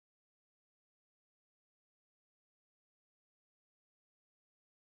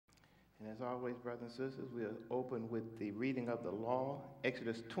And as always, brothers and sisters, we'll open with the reading of the law,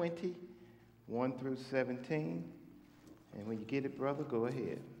 Exodus 20, 1 through 17. And when you get it, brother, go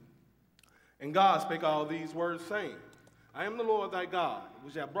ahead. And God spake all these words, saying, I am the Lord thy God,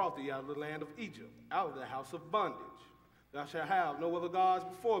 which hath brought thee out of the land of Egypt, out of the house of bondage. Thou shalt have no other gods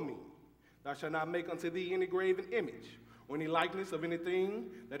before me. Thou shalt not make unto thee any graven image, or any likeness of anything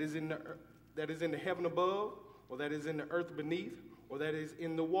that is in the heaven above, or that is in the earth beneath, or that is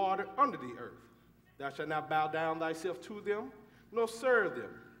in the water under the earth. Thou shalt not bow down thyself to them, nor serve them.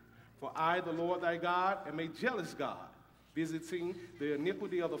 For I, the Lord thy God, am a jealous God, visiting the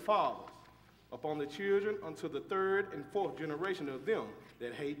iniquity of the fathers upon the children unto the third and fourth generation of them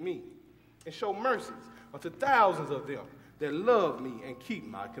that hate me, and show mercies unto thousands of them that love me and keep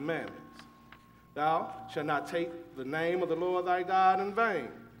my commandments. Thou shalt not take the name of the Lord thy God in vain,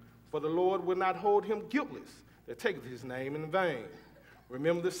 for the Lord will not hold him guiltless that taketh his name in vain.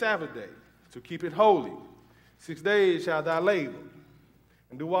 Remember the Sabbath day, to keep it holy. 6 days shalt thou labor,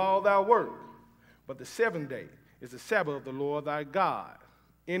 and do all thy work. But the seventh day is the Sabbath of the Lord thy God.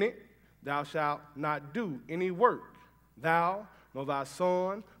 In it thou shalt not do any work, thou, nor thy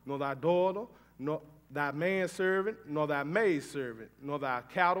son, nor thy daughter, nor thy manservant, nor thy maidservant, nor thy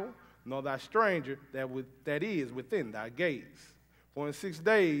cattle, nor thy stranger that is within thy gates. For in 6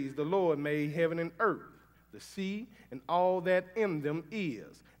 days the Lord made heaven and earth, the sea, and all that in them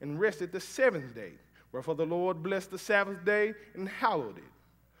is, and rested the seventh day. Wherefore the Lord blessed the Sabbath day and hallowed it.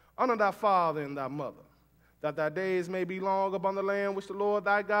 Honor thy father and thy mother, that thy days may be long upon the land which the Lord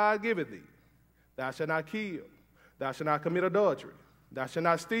thy God giveth thee. Thou shalt not kill. Thou shalt not commit adultery. Thou shalt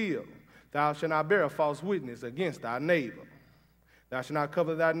not steal. Thou shalt not bear false witness against thy neighbor. Thou shalt not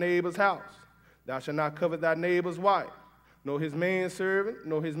covet thy neighbor's house. Thou shalt not covet thy neighbor's wife, nor his manservant,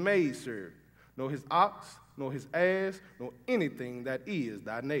 nor his maidservant, nor his ox, nor his ass, nor anything that is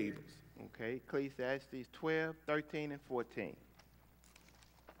thy neighbor's. Okay, Ecclesiastes 12, 13, and 14.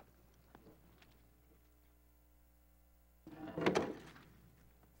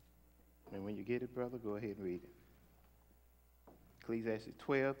 And when you get it, brother, go ahead and read it. Ecclesiastes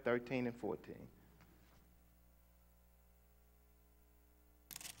 12, 13, and 14.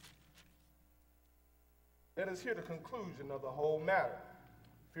 Let us hear the conclusion of the whole matter.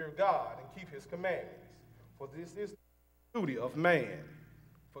 Fear God and keep his commandments, for this is the duty of man.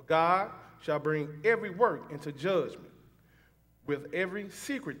 For God shall bring every work into judgment with every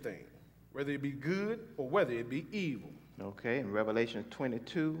secret thing, whether it be good or whether it be evil. Okay, in Revelation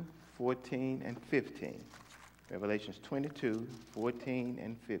 22, 14, and 15. Revelations 22, 14,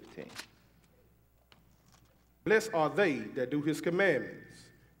 and 15. Blessed are they that do his commandments,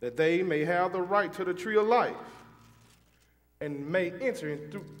 that they may have the right to the tree of life, and may enter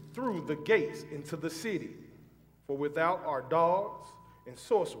in through the gates into the city. For without are dogs, and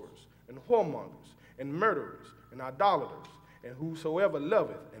sorcerers, and whoremongers, and murderers, and idolaters, and whosoever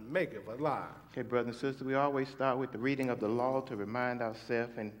loveth and maketh a lie. Okay, brothers and sisters, we always start with the reading of the law to remind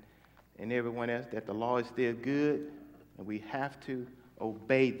ourselves and everyone else that the law is still good, and we have to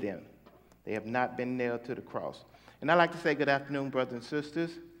obey them. They have not been nailed to the cross. And I'd like to say good afternoon, brothers and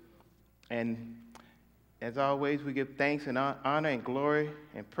sisters. And as always, we give thanks and honor and glory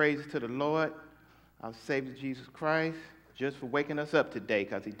and praise to the Lord, our Savior Jesus Christ, just for waking us up today,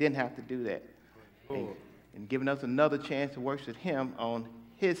 because he didn't have to do that. And giving us another chance to worship him on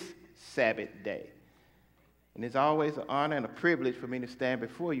his Sabbath day. And it's always an honor and a privilege for me to stand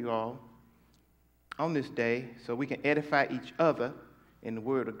before you all on this day so we can edify each other in the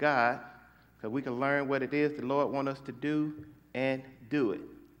Word of God, so we can learn what it is the Lord wants us to do and do it.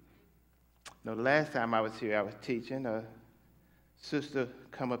 The last time I was here, I was teaching. A sister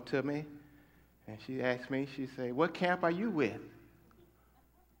come up to me, and she asked me, she said, what camp are you with?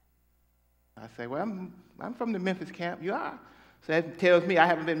 I say, well, I'm from the Memphis camp. You are? So that tells me I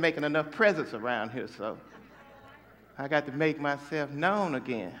haven't been making enough presence around here, so I got to make myself known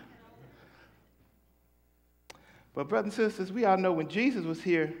again. But brothers and sisters, we all know when Jesus was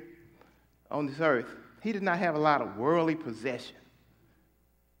here on this earth, he did not have a lot of worldly possession.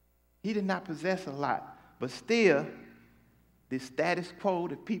 He did not possess a lot, but still, the status quo,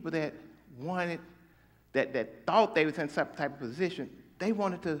 the people that wanted, that thought they was in some type of position, they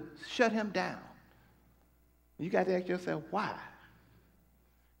wanted to shut him down. You got to ask yourself, why?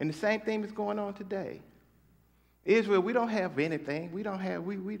 And the same thing is going on today. Israel, we don't have anything.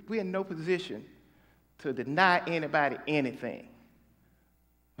 We're in no position to deny anybody anything.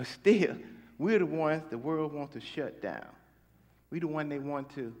 But still, we're the ones the world wants to shut down. We're the one they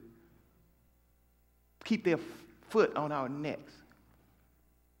want to keep their foot on our necks.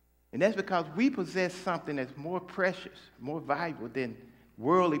 And that's because we possess something that's more precious, more valuable than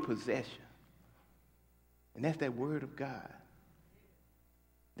worldly possession. And that's that word of God.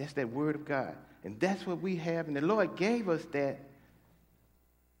 That's that word of God. And that's what we have. And the Lord gave us that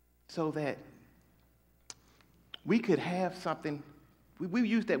so that we could have something. We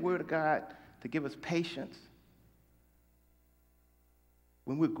use that word of God to give us patience.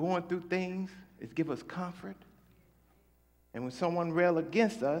 When we're going through things, it gives us comfort. And when someone rails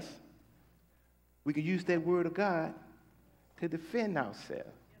against us, we can use that word of God to defend ourselves.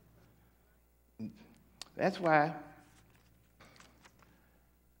 That's why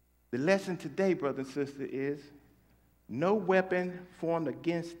the lesson today, brother and sister, is no weapon formed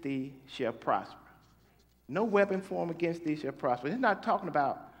against thee shall prosper. No weapon formed against thee shall prosper. It's not talking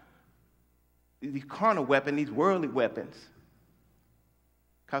about these carnal weapons, these worldly weapons.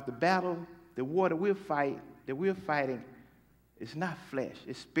 Because the battle, the war that we're fighting, is not flesh,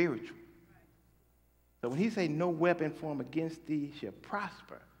 it's spiritual. So when he say no weapon formed against thee shall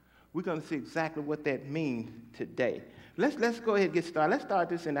prosper, we're going to see exactly what that means today. Let's go ahead and get started. Let's start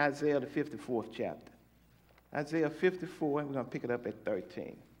this in Isaiah, the 54th chapter. Isaiah 54, and we're going to pick it up at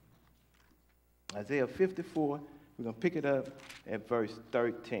 13. Isaiah 54, we're going to pick it up at verse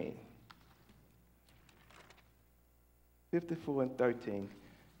 13. 54 and 13.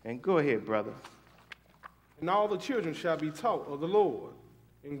 And go ahead, brother. And all the children shall be taught of the Lord,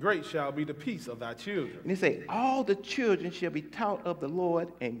 and great shall be the peace of thy children. And he say, all the children shall be taught of the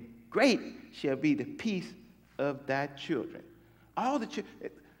Lord, and great shall be the peace of thy children. All the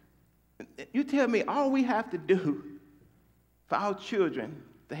children. You tell me all we have to do for our children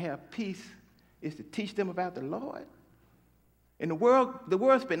to have peace is to teach them about the Lord? And the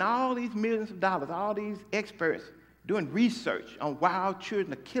world spend all these millions of dollars, all these experts doing research on why our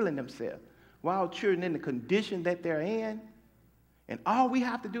children are killing themselves, why our children in the condition that they're in. And all we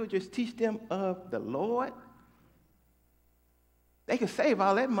have to do is just teach them of the Lord. They can save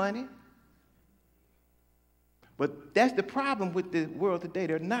all that money. But that's the problem with the world today.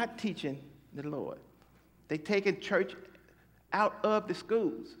 They're not teaching the Lord. They're taking church out of the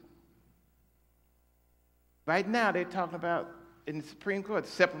schools. Right now, they're talking about, in the Supreme Court,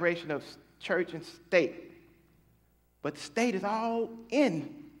 separation of church and state. But the state is all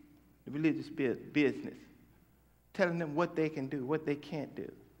in the religious business, telling them what they can do, what they can't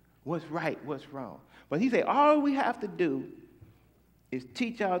do, what's right, what's wrong. But he said, all we have to do is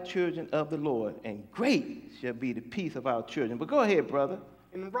teach our children of the Lord, and great shall be the peace of our children. But go ahead, brother.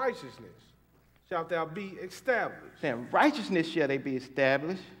 In righteousness shalt thou be established. In righteousness shall they be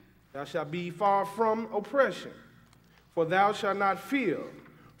established. Thou shalt be far from oppression, for thou shalt not fear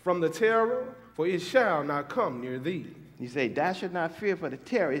from the terror, for it shall not come near thee. You say, thou shalt not fear for the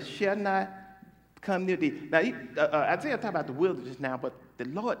terror, it shall not come near thee. Now, Isaiah talking about the wilderness now, but the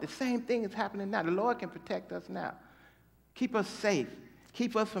Lord, the same thing is happening now. The Lord can protect us now. Keep us safe.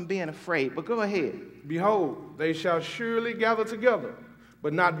 Keep us from being afraid. But go ahead. Behold, they shall surely gather together,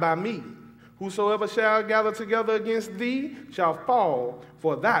 but not by me. Whosoever shall gather together against thee shall fall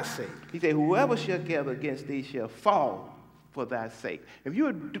for thy sake. He said, whoever shall gather against thee shall fall for thy sake. If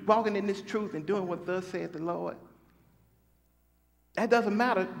you're walking in this truth and doing what thus saith the Lord, that doesn't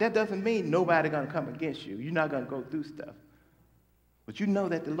matter. That doesn't mean nobody's going to come against you. You're not going to go through stuff. But you know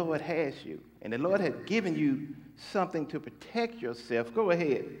that the Lord has you. And the Lord has given you something to protect yourself. Go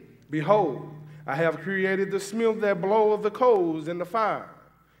ahead. Behold, I have created the smith that bloweth the coals in the fire,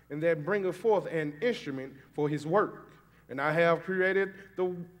 and that bringeth forth an instrument for his work. And I have created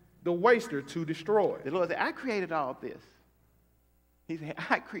the waster to destroy. The Lord said, I created all this. He said,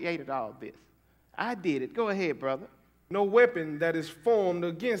 I created all this. I did it. Go ahead, brother. No weapon that is formed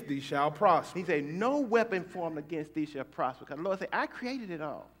against thee shall prosper. He said, no weapon formed against thee shall prosper. Because the Lord said, I created it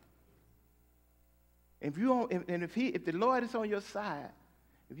all. If the Lord is on your side,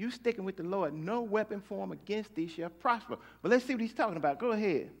 if you're sticking with the Lord, no weapon formed against thee shall prosper. But let's see what he's talking about. Go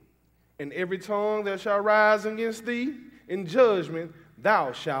ahead. And every tongue that shall rise against thee in judgment,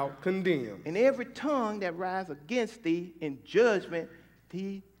 thou shalt condemn. And every tongue that rises against thee in judgment,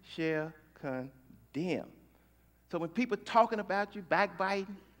 thee shall condemn. So when people talking about you,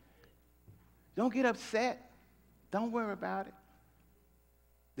 backbiting, don't get upset. Don't worry about it.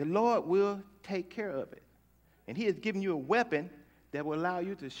 The Lord will take care of it. And he has given you a weapon that will allow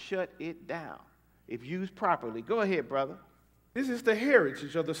you to shut it down if used properly. Go ahead, brother. This is the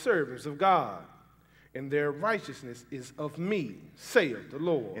heritage of the servants of God, and their righteousness is of me, saith the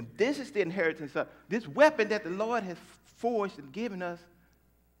Lord. And this is the inheritance of this weapon that the Lord has forged and given us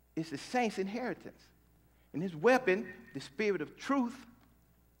is the saints' inheritance. And his weapon, the spirit of truth,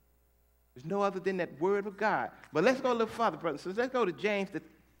 is no other than that word of God. But let's go a little farther, brothers. So let's go to James,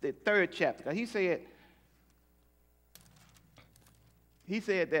 the 3rd chapter. He he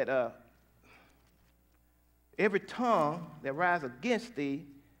said that every tongue that rises against thee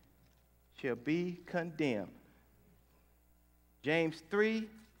shall be condemned. James 3, and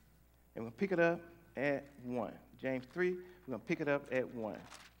we're going to pick it up at 1. James 3, we're going to pick it up at 1.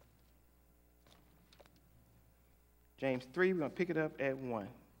 James 3, we're going to pick it up at 1.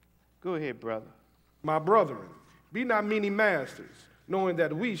 Go ahead, brother. My brethren, be not many masters, knowing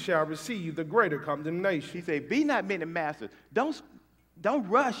that we shall receive the greater condemnation. He said, be not many masters. Don't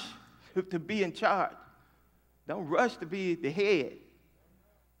rush to be in charge. Don't rush to be the head.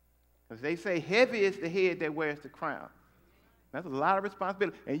 Because they say heavy is the head that wears the crown. That's a lot of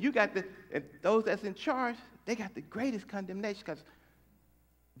responsibility. And you got and those that's in charge, they got the greatest condemnation because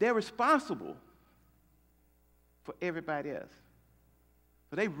they're responsible for everybody else.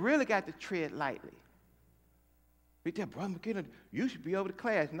 So they really got to tread lightly. We tell Brother McKinley, you should be over the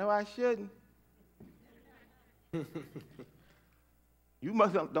class. No, I shouldn't. You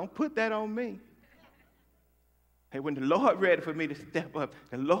don't put that on me. Hey, when the Lord ready for me to step up,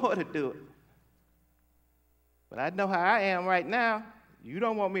 the Lord will do it. But I know how I am right now. You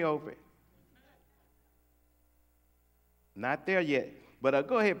don't want me over it. Not there yet. But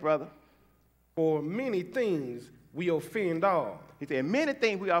go ahead, brother. For many things we offend all. He said, many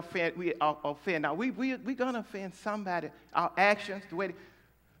things we offend. Now, we're going to offend somebody. Our actions, the way they...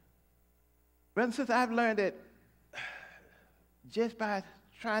 Brothers and sisters, I've learned that just by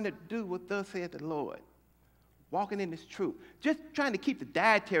trying to do what thus said the Lord, walking in this truth, just trying to keep the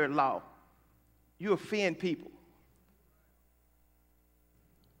dietary law, you offend people.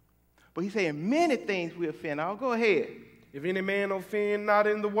 But he's saying many things we offend. I'll go ahead. If any man offend not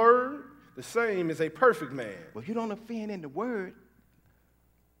in the word, the same is a perfect man. Well, if you don't offend in the word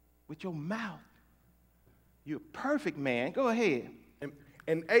with your mouth, you're a perfect man. Go ahead.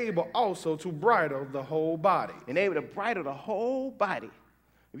 And able also to bridle the whole body. And able to bridle the whole body.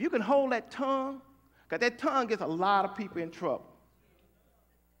 If you can hold that tongue, because that tongue gets a lot of people in trouble.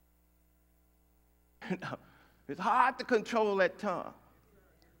 It's hard to control that tongue.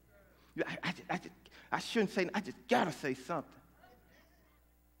 I shouldn't say, I just got to say something.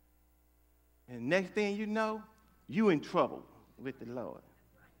 And next thing you know, you in trouble with the Lord.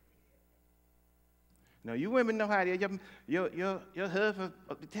 Now, you women know how it is. Your husband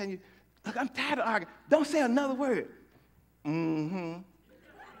will tell you, look, I'm tired of arguing. Don't say another word. Mm-hmm.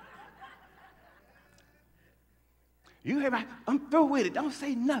 You hear me? I'm through with it. Don't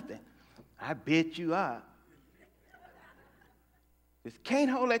say nothing. I bet you are. Just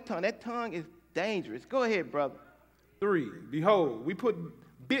can't hold that tongue. That tongue is dangerous. Go ahead, brother. 3, behold, we put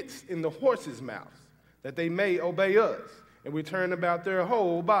bits in the horses' mouths, that they may obey us, and we turn about their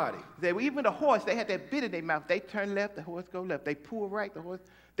whole body. Even the horse, they had that bit in their mouth. They turn left, the horse go left. They pull right, the horse.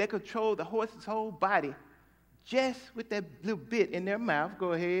 They control the horse's whole body just with that little bit in their mouth.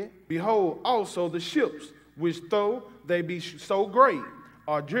 Go ahead. Behold, also the ships, which though they be so great,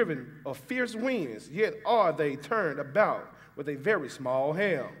 are driven of fierce winds, yet are they turned about with a very small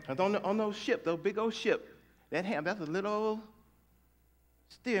helm. And on those ships, those big old ships, that helm, that's a little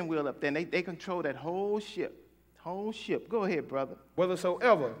steering wheel up there. And they control that whole ship. Whole ship. Go ahead, brother.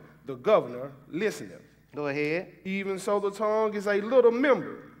 Whithersoever the governor listeneth. Go ahead. Even so the tongue is a little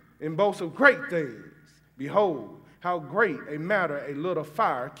member, and boasts of great things. Behold, how great a matter a little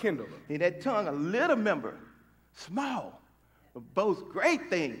fire kindleth. See, that tongue, a little member, small, but boasts great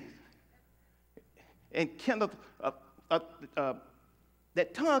things. And kindleth,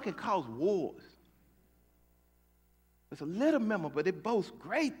 that tongue can cause wars. It's a little member, but it boasts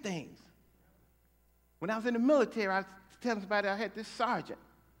great things. When I was in the military, I was telling somebody I had this sergeant.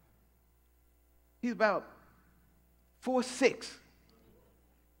 He's about 4'6".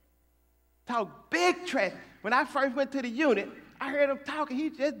 Talk big trash. When I first went to the unit, I heard him talking. He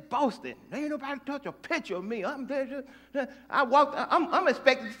just boasting. Ain't nobody touch a picture of me. I walked. I'm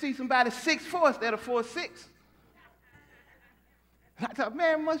expecting to see somebody 6'4" instead of 4'6". I thought,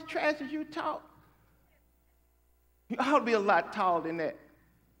 man, much trash as you talk. You ought to be a lot taller than that.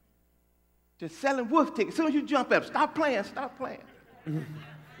 Just selling wolf tickets. As soon as you jump up, stop playing, stop playing.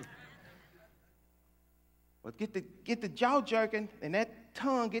 Well, get the jaw jerking and that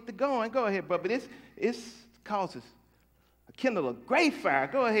tongue get the going. Go ahead, brother. But it causes a kindle a great fire.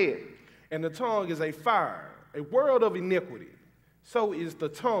 Go ahead. And the tongue is a fire, a world of iniquity. So is the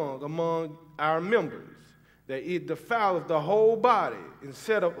tongue among our members, that it defileth the whole body and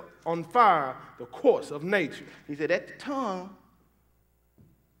set up on fire the course of nature. He said that tongue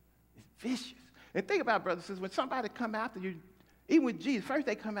is vicious. And think about it, brothers and sisters, when somebody come after you, even with Jesus, first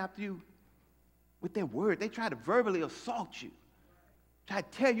they come after you with their word. They try to verbally assault you, try to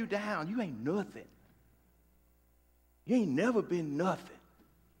tear you down. You ain't nothing. You ain't never been nothing.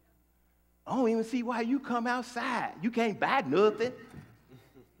 I don't even see why you come outside. You can't buy nothing.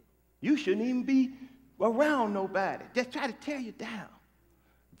 You shouldn't even be around nobody. Just try to tear you down.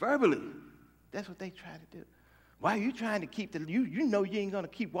 Verbally. That's what they try to do. Why are you trying to keep you know you ain't going to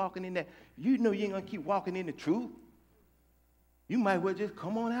keep walking in that. You know you ain't going to keep walking in the truth. You might well just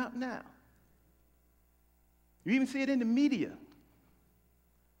come on out now. You even see it in the media.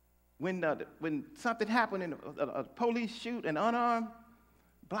 When something happened in a police shoot, an unarmed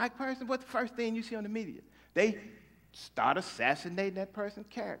black person, what's the first thing you see on the media? They start assassinating that person's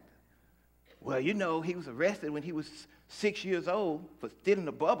character. Well, you know, he was arrested when he was 6 years old for stealing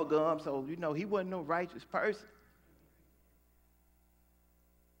a bubble gum, so, you know, he wasn't no righteous person.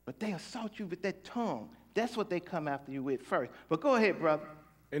 But they assault you with that tongue. That's what they come after you with first. But go ahead, brother.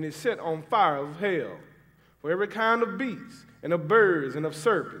 And is set on fire of hell for every kind of beast, and of birds, and of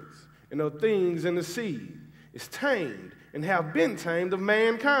serpents, and of things in the sea, is tamed and have been tamed of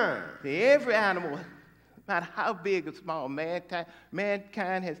mankind. Every animal, no matter how big or small,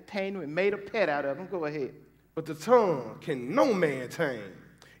 mankind has tamed them and made a pet out of them. Go ahead. But the tongue can no man tame.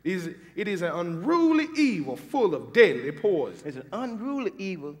 It is an unruly evil full of deadly poison. It's an unruly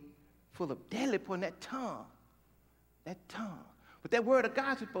evil full of deadly poison. That tongue. That tongue. But that word of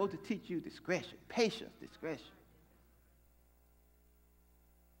God is supposed to teach you discretion, patience, discretion.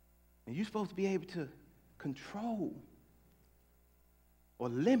 And you're supposed to be able to control or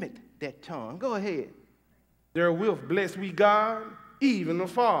limit that tongue. Go ahead. Therewith bless we God, even the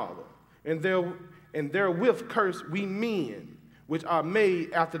Father, and therewith curse we men, which are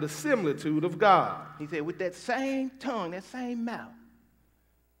made after the similitude of God. He said, with that same tongue, that same mouth,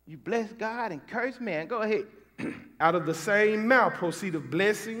 you bless God and curse man. Go ahead. Out of the same mouth proceedeth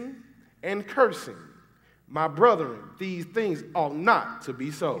blessing and cursing. My brethren, these things ought not to be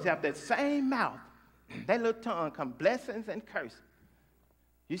so. He said, out that same mouth, that little tongue come blessings and cursing.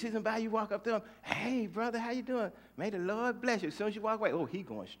 You see somebody, you walk up to them, hey, brother, how you doing? May the Lord bless you. As soon as you walk away, oh, he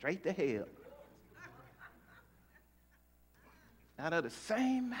going straight to hell. Out of the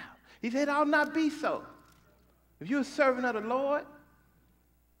same mouth. He said, it ought not be so. If you're a servant of the Lord,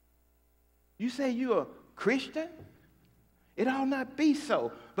 you say you're a Christian, it ought not be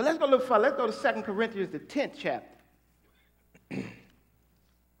so. But let's go look for, let's go to 2 Corinthians, the 10th chapter.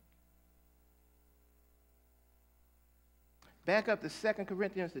 Back up to 2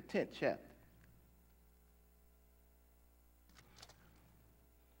 Corinthians, the 10th chapter.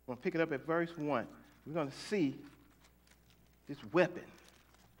 I'm going to pick it up at verse 1. We're going to see this weapon.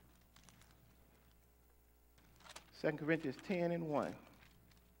 2 Corinthians 10 and 1.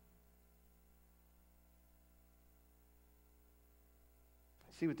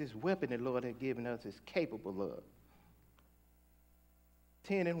 See what this weapon the Lord has given us is capable of.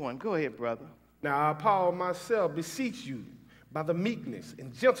 10 and 1. Go ahead, brother. Now I, Paul, myself beseech you by the meekness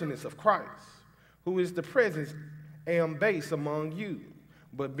and gentleness of Christ, who is the presence, am base among you,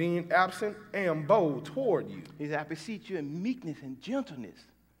 but being absent, am bold toward you. He said, I beseech you in meekness and gentleness.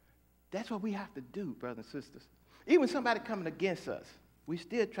 That's what we have to do, brothers and sisters. Even somebody coming against us, we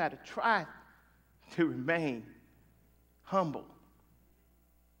still try to remain humble.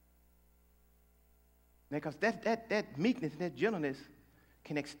 Because that meekness and that gentleness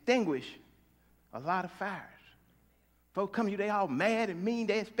can extinguish a lot of fires. Folks come to you, they all mad and mean,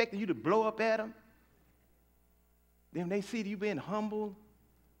 they expecting you to blow up at them. Then they see you being humble,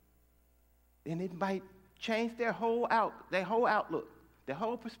 and it might change their whole outlook, their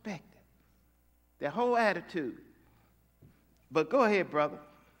whole perspective, their whole attitude. But go ahead, brother.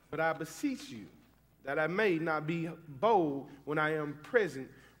 But I beseech you that I may not be bold when I am present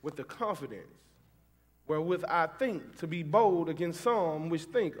with the confidence wherewith I think to be bold against some which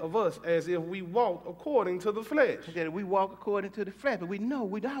think of us as if we walked according to the flesh. That we walk according to the flesh, but we know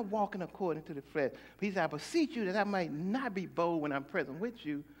we're not walking according to the flesh. But he said, I beseech you that I might not be bold when I'm present with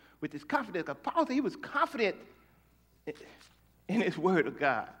you with this confidence. Because Paul said he was confident in his word of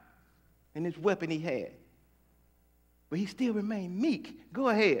God, in this weapon he had. But he still remained meek. Go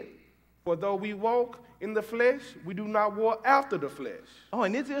ahead. For though we walk in the flesh, we do not war after the flesh. Oh,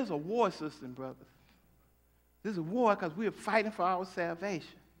 and this is a war system, brothers. This is a war because we are fighting for our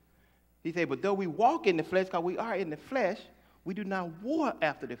salvation. He said, but though we walk in the flesh, because we are in the flesh, we do not war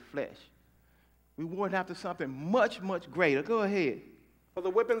after the flesh. We war after something much, much greater. Go ahead. For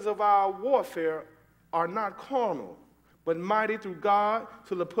the weapons of our warfare are not carnal, but mighty through God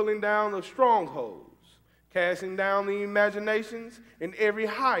to the pulling down of strongholds, casting down the imaginations and every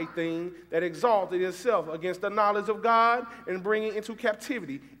high thing that exalted itself against the knowledge of God, and bringing into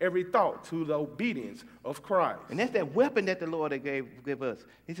captivity every thought to the obedience of Christ. And that's that weapon that the Lord gave us.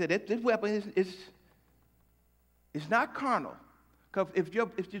 He said that this weapon is not carnal, Because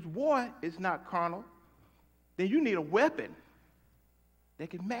if this war is not carnal, then you need a weapon that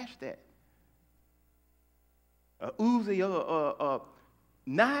can match that. A Uzi or a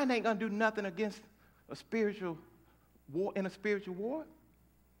 9 ain't going to do nothing against a spiritual war. In a spiritual war,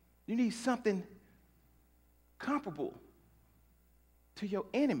 you need something comparable to your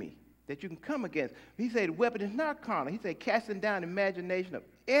enemy that you can come against. He said the weapon is not carnal. He said casting down the imagination of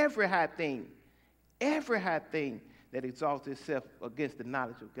every high thing that exalts itself against the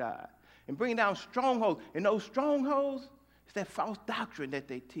knowledge of God. And bringing down strongholds. And those strongholds, it's that false doctrine that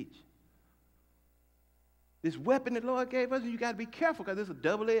they teach. This weapon the Lord gave us, you got to be careful because it's a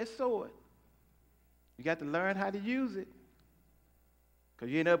double-edged sword. You got to learn how to use it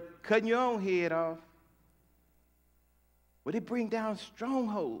because you end up cutting your own head off. But it brings down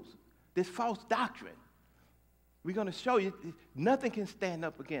strongholds, this false doctrine. We're going to show you nothing can stand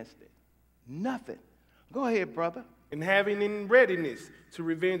up against it. Nothing. Go ahead, brother. And having in readiness to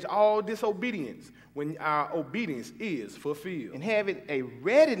revenge all disobedience when our obedience is fulfilled. And having a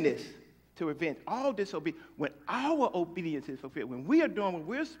readiness to revenge all disobedience when our obedience is fulfilled. When we are doing what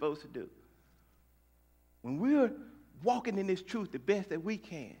we're supposed to do. When we're walking in this truth the best that we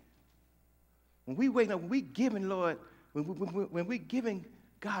can. When we wake up, when we giving Lord, when we're giving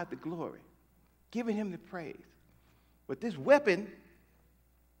God the glory, giving him the praise. But this weapon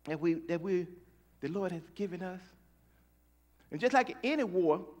that the Lord has given us, and just like any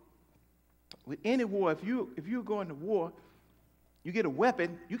war, with any war, if you're going to war, you get a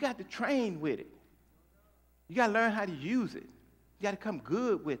weapon, you got to train with it. You got to learn how to use it. You got to come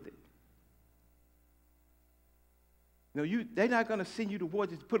good with it. They're not going to send you to war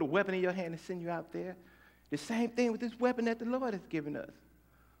just put a weapon in your hand and send you out there. The same thing with this weapon that the Lord has given us.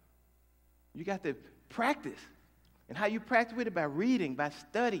 You got to practice. And how you practice with it? By reading, by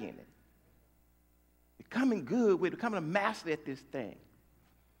studying it. Becoming good with it, becoming a master at this thing.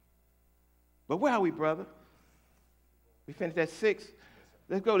 But where are we, brother? We finished at 6.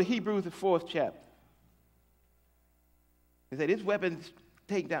 Let's go to Hebrews, the 4th chapter. It said, this weapon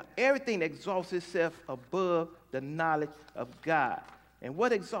take down everything that exalts itself above the knowledge of God. And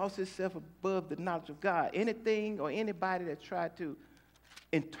what exalts itself above the knowledge of God? Anything or anybody that tried to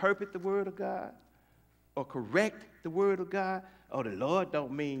interpret the word of God or correct the word of God. Oh, the Lord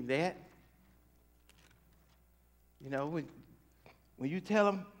don't mean that. When you tell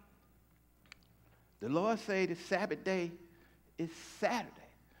them, the Lord say the Sabbath day is Saturday.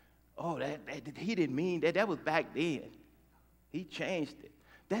 Oh, that he didn't mean that. That was back then. He changed it.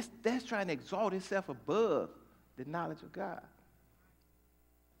 That's trying to exalt itself above the knowledge of God.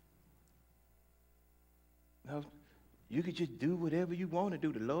 No, you could just do whatever you want to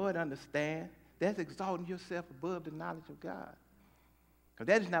do. The Lord understands. That's exalting yourself above the knowledge of God. Because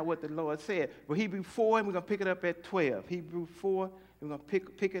that is not what the Lord said. But Hebrews 4, and we're going to pick it up at 12. Hebrews 4, and we're going to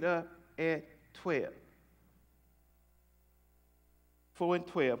pick it up at 12. 4 and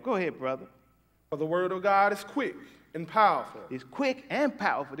 12. Go ahead, brother. For the word of God is quick and powerful. It's quick and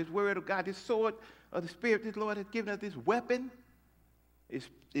powerful. This word of God, this sword of the Spirit, this Lord has given us this weapon. It's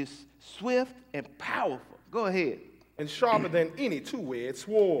swift and powerful. Go ahead. And sharper than any two-edged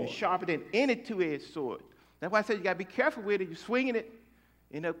sword. And sharper than any two-edged sword. That's why I said you got to be careful with it. You're swinging it,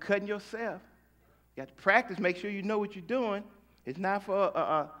 you end up cutting yourself. You got to practice, make sure you know what you're doing. It's not for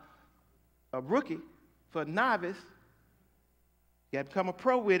a rookie, for a novice. You got to become a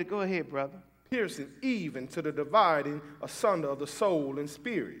pro with it. Go ahead, brother. Piercing even to the dividing asunder of the soul and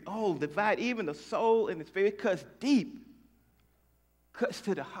spirit. Oh, divide even the soul and the spirit. It cuts deep. Cuts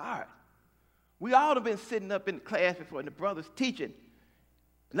to the heart. We all have been sitting up in the class before and the brothers teaching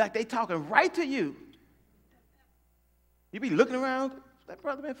like they talking right to you. You be looking around, that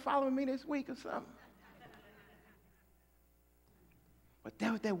brother been following me this week or something. But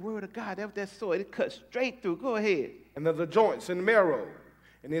that was that word of God. That was that sword. It cut straight through. Go ahead. And of the joints and marrow.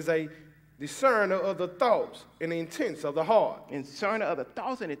 And is a discerner of the thoughts and the intents of the heart. And discerner of the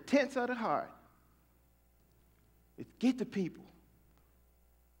thoughts and intents of the heart. It's get the people.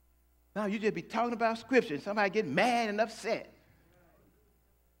 Now you just be talking about scripture and somebody get mad and upset.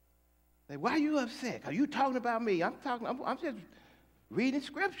 Like, why are you upset? Are you talking about me? I'm just reading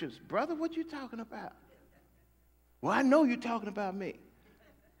scriptures. Brother, what you talking about? Well, I know you're talking about me.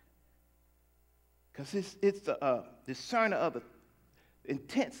 Because it's the discerner of the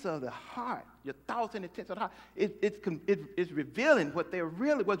intents of the heart, your thoughts and intents of the heart. It's revealing what's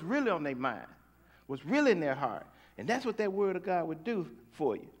really on their mind, what's really in their heart. And that's what that word of God would do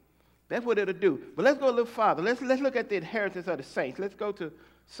for you. That's what it'll do. But let's go a little farther. Let's look at the inheritance of the saints. Let's go to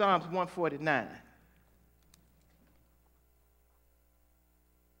Psalms 149.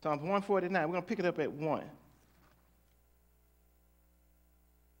 Psalms 149. We're going to pick it up at 1.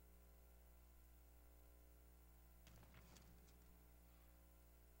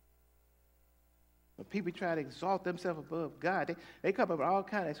 When people try to exalt themselves above God, they come up with all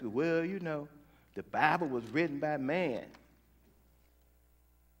kinds of excuses. Well, you know, the Bible was written by man.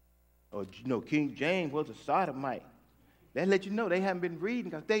 Or, you know, King James was a sodomite. That let you know they haven't been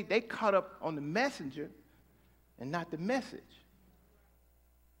reading because they caught up on the messenger and not the message.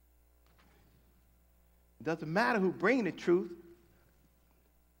 It doesn't matter who bringing the truth,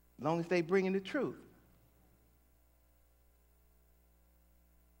 as long as they bringing the truth.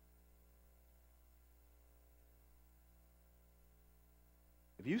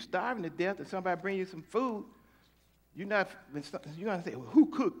 If you starving to death and somebody bring you some food, you're gonna say, well, who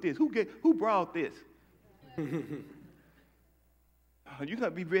cooked this? Who brought this? You're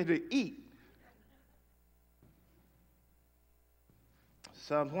gonna be ready to eat.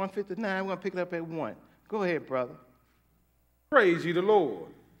 Psalms 159, we're gonna pick it up at 1. Go ahead, brother. Praise ye the Lord.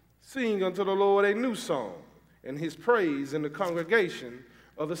 Sing unto the Lord a new song, and his praise in the congregation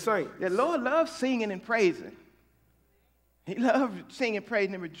of the saints. The Lord loves singing and praising. He loves singing,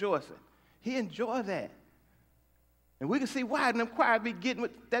 praising, and rejoicing. He enjoys that. And we can see why them choir be getting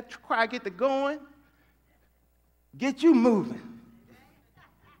with that choir get to going, get you moving.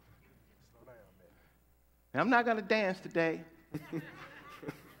 Now, I'm not gonna dance today.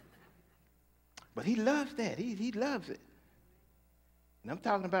 But he loves that. He loves it. And I'm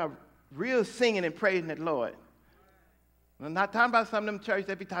talking about real singing and praising the Lord. I'm not talking about some of them churches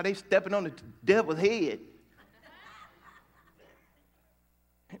that be talking, they stepping on the devil's head.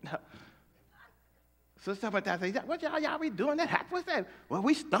 No. So sometimes I say, what y'all be doing that? What's that? Well,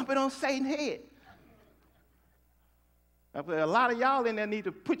 we stomping on Satan's head. A lot of y'all in there need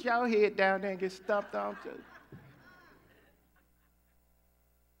to put y'all head down there and get stomped on too.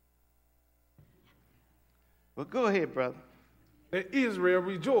 Well, go ahead, brother. Let Israel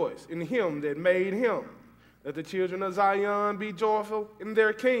rejoice in him that made him. Let the children of Zion be joyful in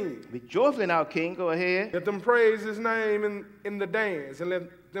their king. Be joyful in our king. Go ahead. Let them praise his name in the dance, and let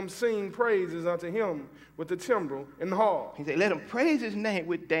them sing praises unto him with the timbrel and the harp. He said, let them praise his name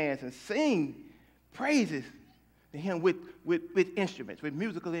with dance and sing praises to him with instruments, with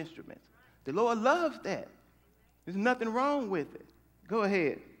musical instruments. The Lord loves that. There's nothing wrong with it. Go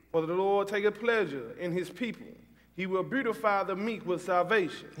ahead. For the Lord taketh pleasure in his people. He will beautify the meek with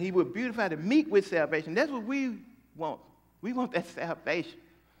salvation. He will beautify the meek with salvation. That's what we want. We want that salvation.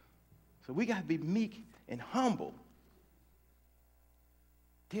 So we got to be meek and humble.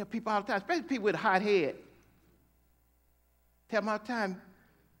 Tell people all the time, especially people with a hot head. Tell them all the time,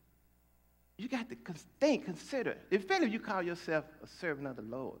 you got to consider, especially if you call yourself a servant of the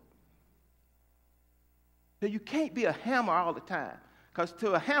Lord. So you can't be a hammer all the time. Because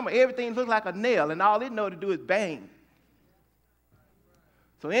to a hammer, everything looks like a nail, and all it know to do is bang.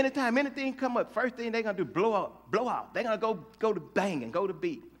 So anytime anything come up, first thing they're going to do, blow out. They're going to go to bang and go to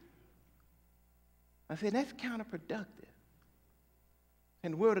beat. I said, that's counterproductive.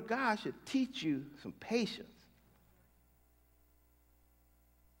 And the Word of God should teach you some patience.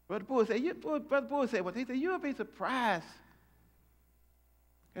 Brother Bull said, he said, you'll be surprised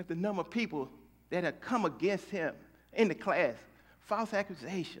at the number of people that have come against him in the class. False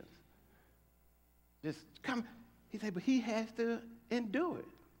accusations. Just come. He said, but he has to endure it.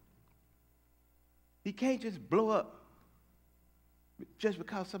 He can't just blow up just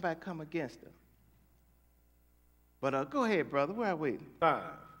because somebody come against him. But go ahead, brother. Where are we? 5.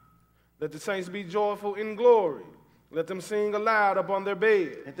 Let the saints be joyful in glory. Let them sing aloud upon their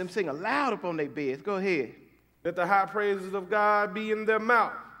beds. Let them sing aloud upon their beds. Go ahead. Let the high praises of God be in their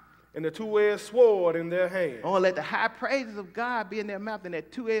mouth, and the two-edged sword in their hand. Oh, let the high praises of God be in their mouth and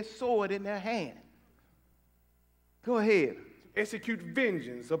that two-edged sword in their hand. Go ahead. Execute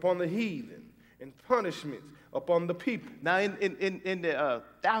vengeance upon the heathen and punishments upon the people. Now, in the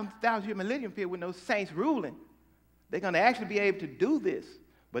 1,000-year millennium period, when those saints ruling, they're going to actually be able to do this.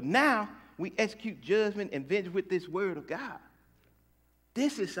 But now, we execute judgment and vengeance with this word of God.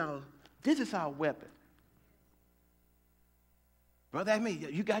 This is our weapon. Brother, that means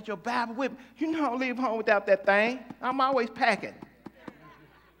you got your Bible with me. You don't leave home without that thing. I'm always packing.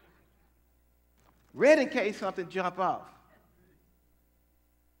 Ready in case something jump off.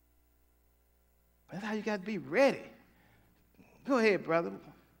 That's how you got to be ready. Go ahead, brother.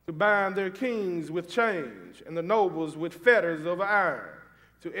 To bind their kings with chains and the nobles with fetters of iron,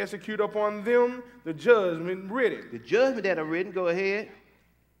 to execute upon them the judgment written. The judgment that are written, go ahead.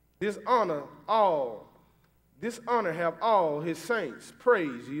 Dishonor have all his saints.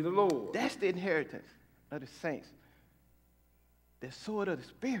 Praise ye the Lord. That's the inheritance of the saints. The sword of the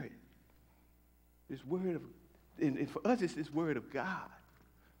Spirit. This word of, and for us, it's this word of God.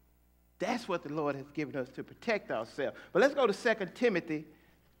 That's what the Lord has given us to protect ourselves. But let's go to 2 Timothy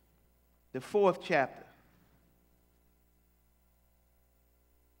the 4th chapter.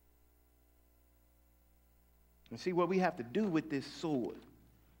 And see what we have to do with this sword.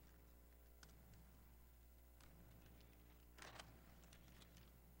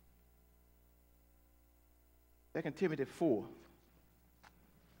 Second Timothy 4.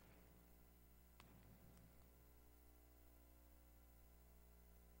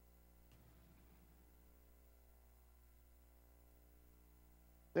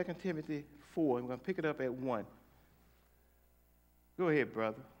 Second Timothy 4. I'm going to pick it up at 1. Go ahead,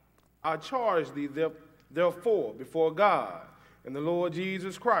 brother. I charge thee, therefore, before God and the Lord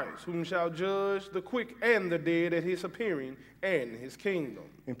Jesus Christ, whom shall judge the quick and the dead at his appearing and his kingdom.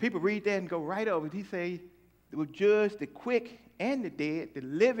 And people read that and go right over it. He say, will judge the quick and the dead, the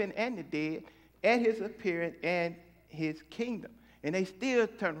living and the dead, at his appearing and his kingdom. And they still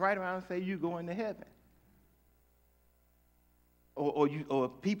turn right around and say, you going to heaven. Or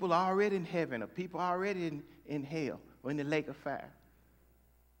people are already in heaven, or people are already in hell, or in the lake of fire.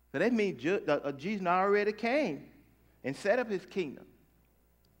 So that means Jesus already came and set up his kingdom.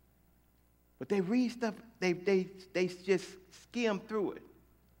 But they read stuff, they just skim through it.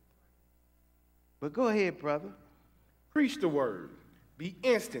 But go ahead, brother. Preach the word. Be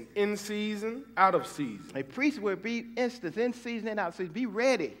instant, in season, out of season. A priest will be instant, in season and out of season. Be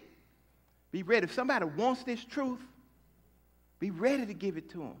ready. Be ready. If somebody wants this truth, be ready to give it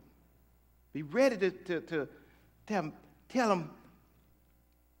to them. Be ready to tell them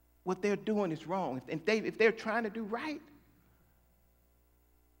what they're doing is wrong. If they're trying to do right,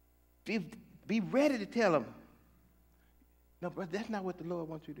 be ready to tell them, no, brother, that's not what the Lord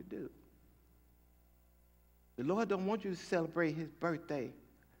wants you to do. The Lord don't want you to celebrate his birthday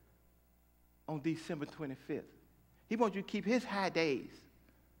on December 25th. He wants you to keep his high days.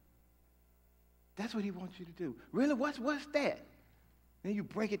 That's what he wants you to do. Really, what's that? Then you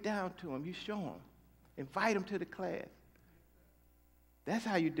break it down to him. You show him. Invite him to the class. That's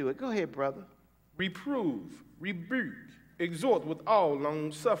how you do it. Go ahead, brother. Reprove, rebuke, exhort with all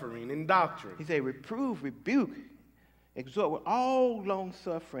long suffering and doctrine. He said, reprove, rebuke, exhort with all long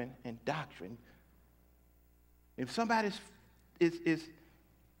suffering and doctrine. If somebody is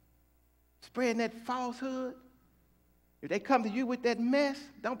spreading that falsehood, if they come to you with that mess,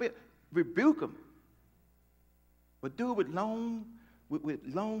 rebuke them. But do it with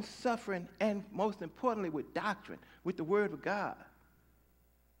long suffering and, most importantly, with doctrine, with the word of God.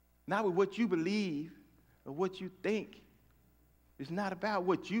 Not with what you believe or what you think. It's not about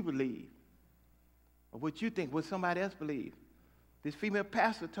what you believe or what you think, what somebody else believes. This female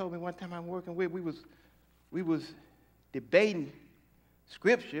pastor told me one time I'm working with, we was debating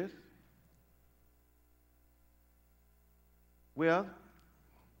scriptures. Well,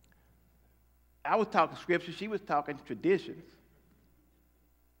 I was talking scripture, she was talking traditions.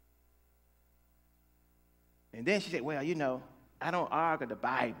 And then she said, well, you know, I don't argue the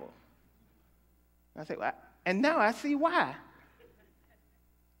Bible. I said, well, and now I see why.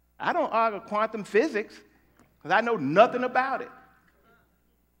 I don't argue quantum physics because I know nothing about it.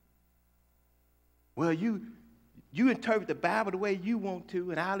 Well, you interpret the Bible the way you want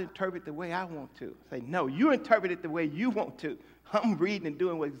to, and I'll interpret the way I want to. I say, no, you interpret it the way you want to. I'm reading and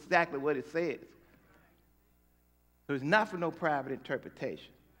doing exactly what it says. So it's not for no private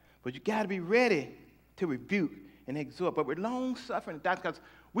interpretation. But you got to be ready to rebuke and exhort, but with long suffering, because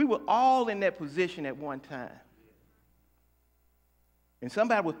we were all in that position at one time. And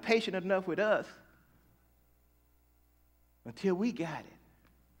somebody was patient enough with us until we got it.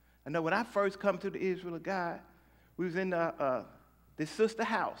 I know when I first come to the Israel of God, we was in this sister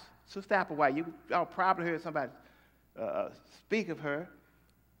house, Sister Applewhite. You all probably heard somebody speak of her.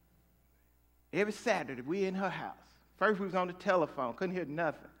 Every Saturday, we in her house. First, we was on the telephone, couldn't hear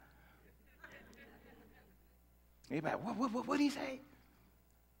nothing. Everybody, what did he say?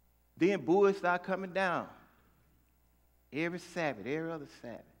 Then boys start coming down. Every Sabbath, every other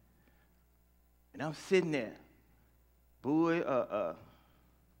Sabbath. And I'm sitting there. Boy,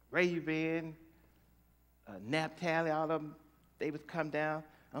 Raven, Naphtali, all of them, they would come down.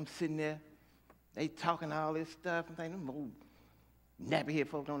 I'm sitting there. They talking all this stuff. I'm thinking, them old nappy-head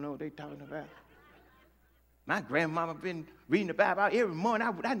folks don't know what they talking about. My grandmama been reading the Bible every morning.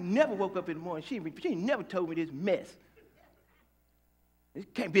 I never woke up in the morning. She never told me this mess.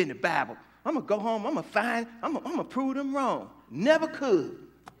 It can't be in the Bible. I'm going to go home. I'm going to prove them wrong. Never could.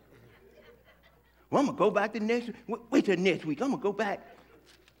 Well, I'm going to go back the next week. Wait till next week. I'm going to go back.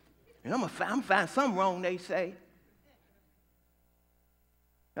 And I'm going to find something wrong, they say.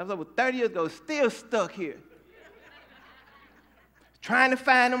 That was over 30 years ago, still stuck here. Trying to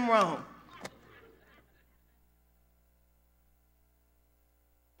find them wrong.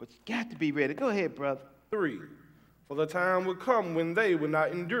 But you got to be ready. Go ahead, brother. 3. For the time will come when they will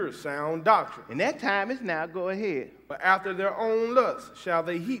not endure sound doctrine. And that time is now. Go ahead. But after their own lusts shall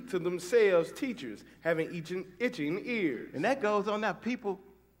they heap to themselves teachers, having itching ears. And that goes on now. People,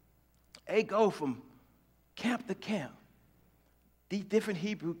 they go from camp to camp. These different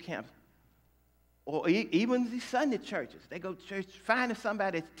Hebrew camps. Or even these Sunday churches. They go to church finding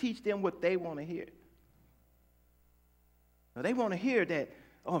somebody to teach them what they want to hear. Now, they want to hear that,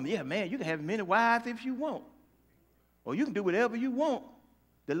 oh, yeah, man, you can have many wives if you want. Or you can do whatever you want.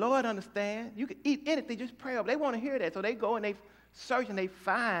 The Lord understands. You can eat anything, just pray up. They want to hear that. So they go and they search and they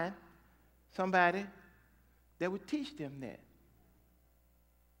find somebody that would teach them that.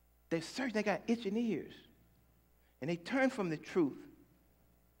 They search, they got itching ears. And they turn from the truth.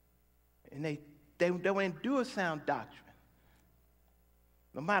 And they will endure sound doctrine.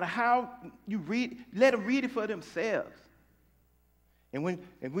 No matter how you read, let them read it for themselves. And when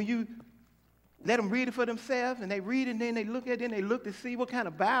you let them read it for themselves, and they read it, and then they look at it, and they look to see what kind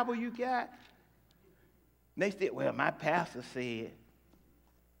of Bible you got. And they say, well, my pastor said.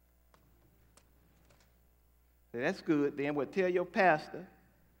 So that's good. Then we'll tell your pastor,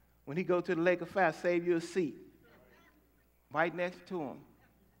 when he goes to the lake of fire, save you a seat right next to him.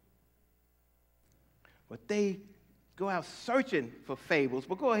 But they go out searching for fables.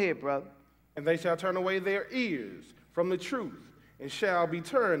 But go ahead, brother. And they shall turn away their ears from the truth, and shall be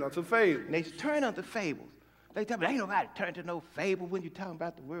turned unto fables. And they turn unto fables. They tell me, ain't nobody turn to no fable when you're talking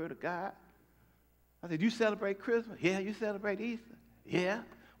about the word of God. I said, you celebrate Christmas? Yeah. You celebrate Easter? Yeah.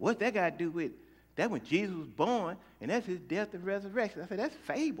 What's that got to do with it? That's when Jesus was born, and that's his death and resurrection. I said, that's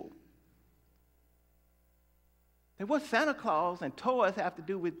fable. And what Santa Claus and toys have to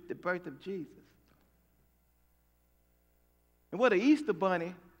do with the birth of Jesus? And what the Easter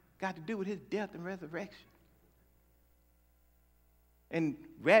bunny got to do with his death and resurrection? And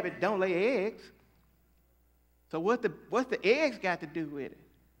rabbit don't lay eggs. So what's the eggs got to do with it?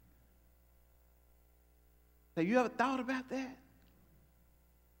 Have you ever thought about that?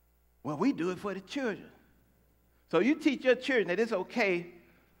 Well, we do it for the children. So you teach your children that it's okay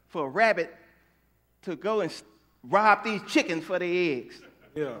for a rabbit to go and rob these chickens for their eggs.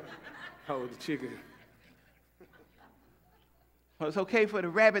 Yeah, how the chicken. Well, it's okay for the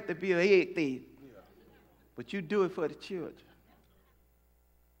rabbit to be an egg thief. Yeah. But you do it for the children.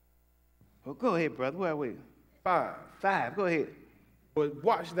 Well, go ahead, brother. Where are we? 5. 5. Go ahead. But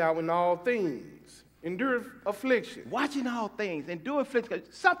watch thou in all things, endure affliction. Watching all things, endure affliction.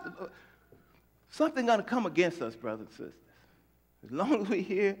 Something going to come against us, brothers and sisters. As long as we're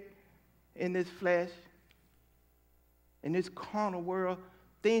here in this flesh, in this carnal world,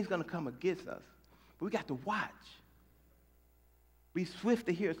 things going to come against us. But we got to watch. Be swift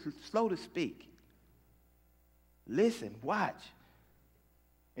to hear, slow to speak. Listen, watch.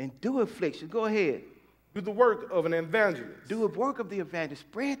 Endure affliction. Go ahead. Do the work of an evangelist. Do the work of the evangelist.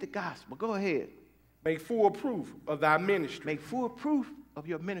 Spread the gospel. Go ahead. Make full proof of thy ministry. Make full proof of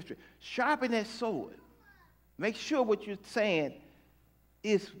your ministry. Sharpen that sword. Make sure what you're saying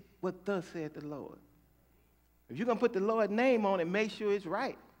is what thus said the Lord. If you're going to put the Lord's name on it, make sure it's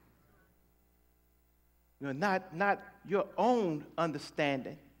right. You know, not your own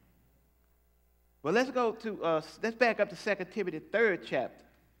understanding. Well, let's go to, let's back up to 2 Timothy, 3rd chapter.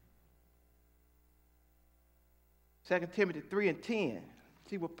 2 Timothy 3 and 10.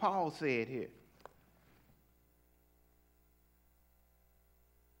 See what Paul said here.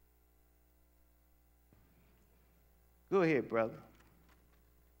 Go ahead, brother.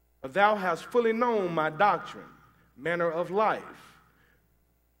 But thou hast fully known my doctrine, manner of life,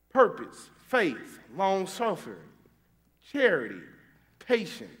 purpose, faith, long-suffering, charity,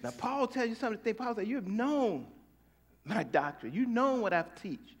 patience. Now, Paul tells you something. Paul said, you've known my doctrine. You've known what I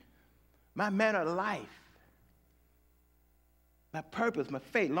teach, my manner of life, my purpose, my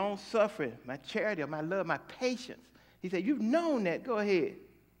faith, long-suffering, my charity, my love, my patience. He said, you've known that. Go ahead.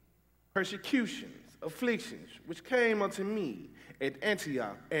 Persecutions, afflictions, which came unto me at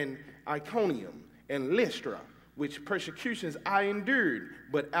Antioch and Iconium and Lystra, which persecutions I endured,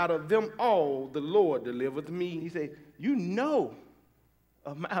 but out of them all the Lord delivered me. He said, you know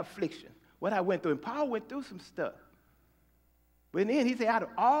of my affliction, what I went through. And Paul went through some stuff. But then he said, out of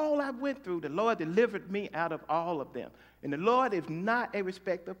all I went through, the Lord delivered me out of all of them. And the Lord is not a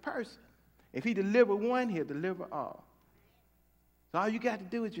respecter of person. If he delivered one, he'll deliver all. So all you got to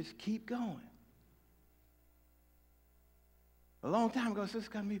do is just keep going. A long time ago, sister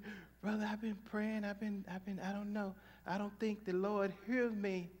come to me, brother, I've been praying, I don't know. I don't think the Lord hears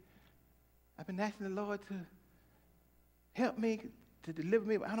me. I've been asking the Lord to help me, to deliver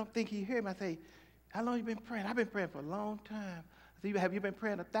me, but I don't think he hears me. I say, how long you been praying? I've been praying for a long time. I So have you been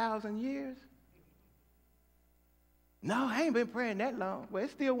praying 1,000 years? No, I ain't been praying that long. Well,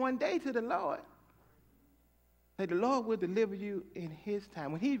 it's still one day to the Lord. Say the Lord will deliver you in his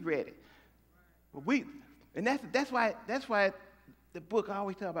time, when he's ready. And that's why the book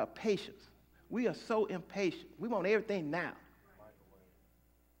always talks about patience. We are so impatient. We want everything now.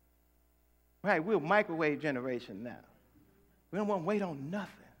 Right, we're a microwave generation now. We don't want to wait on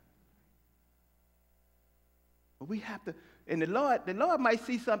nothing. But we have to, and the Lord might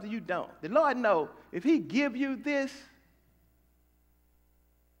see something you don't. The Lord knows if he give you this,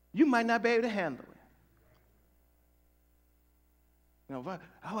 you might not be able to handle it. You know,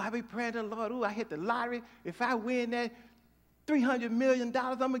 I be praying to the Lord, I hit the lottery. If I win that $300 million,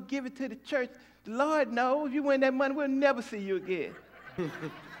 I'm going to give it to the church. The Lord knows if you win that money, we'll never see you again.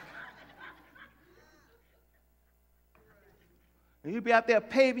 And you'll be out there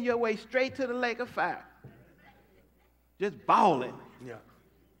paving your way straight to the lake of fire. Just balling. Yeah.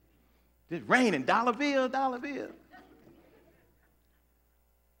 Just raining, dollar bill, dollar bill.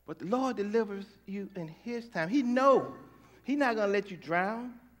 But the Lord delivers you in his time. He knows he's not going to let you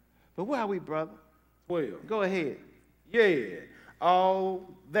drown. But where are we, brother? Well, go ahead. All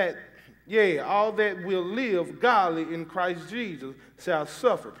that will live godly in Christ Jesus shall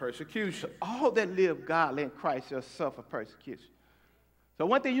suffer persecution. All that live godly in Christ shall suffer persecution. So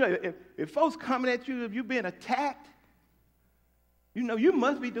one thing, if folks coming at you, if you're being attacked, you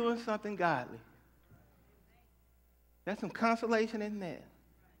must be doing something godly. There's some consolation in that.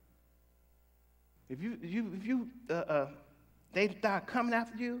 If they start coming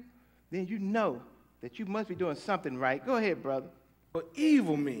after you, then you know that you must be doing something right. Go ahead, brother. But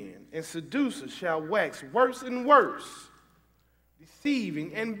evil men and seducers shall wax worse and worse,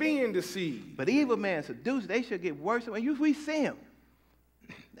 deceiving and being deceived. But evil men and seducers, they should get worse. We see them.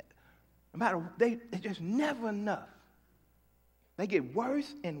 They just never enough. They get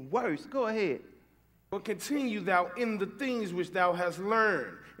worse and worse. Go ahead. But continue thou in the things which thou hast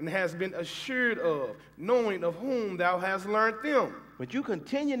learned and hast been assured of, knowing of whom thou hast learned them. But you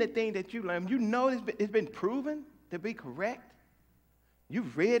continue the thing that you learned. You know it's been proven to be correct.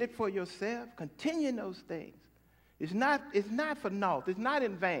 You've read it for yourself. Continue in those things. It's not for naught. It's not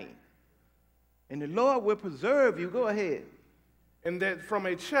in vain. And the Lord will preserve you. Go ahead. And that from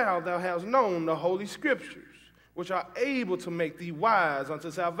a child thou hast known the holy scriptures, which are able to make thee wise unto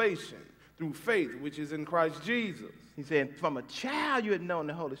salvation through faith which is in Christ Jesus. He said, from a child you had known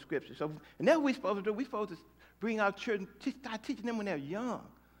the holy scriptures. So, and that's what we're supposed to do. We're supposed to bring our children, start teaching them when they're young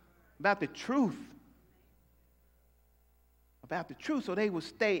about the truth. About the truth, so they will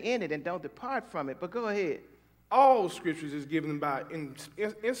stay in it and don't depart from it. But go ahead. All scriptures is given by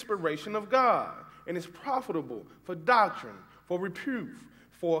inspiration of God, and is profitable for doctrine, for reproof,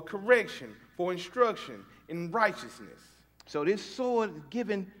 for correction, for instruction in righteousness. So this sword is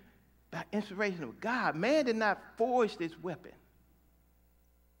given by inspiration of God. Man did not forge this weapon.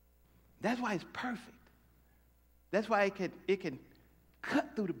 That's why it's perfect. That's why it can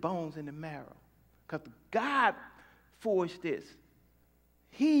cut through the bones and the marrow. Because God forged this.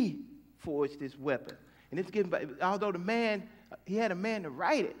 He forged this weapon. And it's given by, although he had a man to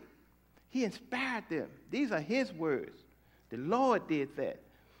write it, he inspired them. These are his words. The Lord did that.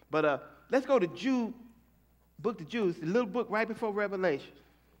 But let's go to Jude, book of Jude, the little book right before Revelation.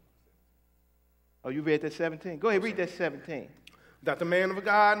 Oh, you read that 17? Go ahead, read that 17. That the man of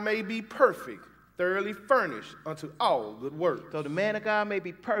God may be perfect, thoroughly furnished unto all good works. So the man of God may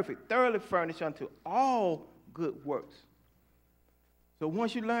be perfect, thoroughly furnished unto all good works. So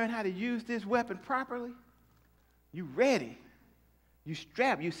once you learn how to use this weapon properly, you're ready. You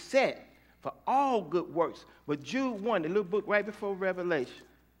strapped, you set for all good works. But Jude 1, the little book right before Revelation,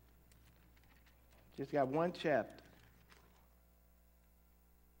 just got one chapter.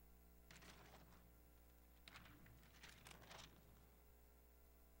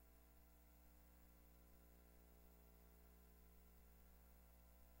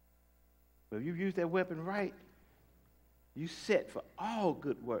 But if you use that weapon right, you set for all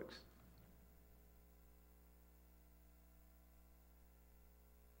good works.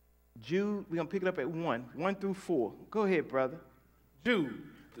 Jude, we're going to pick it up at 1 through 4. Go ahead, brother. Jude,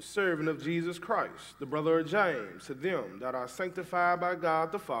 the servant of Jesus Christ, the brother of James, to them that are sanctified by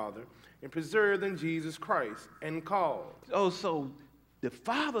God the Father and preserved in Jesus Christ and called. Oh, so the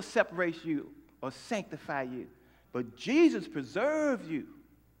Father separates you or sanctifies you, but Jesus preserves you.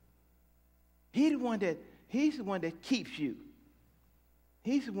 He's the one that keeps you.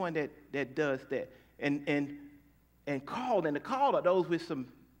 He's the one that does that. And called, and the called are those with some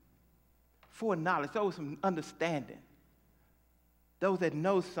foreknowledge, those with some understanding. Those that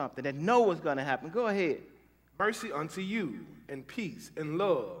know something, that know what's going to happen. Go ahead. Mercy unto you, and peace and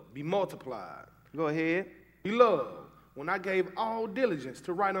love be multiplied. Go ahead. Beloved, when I gave all diligence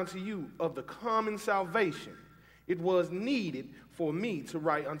to write unto you of the common salvation, it was needed for me to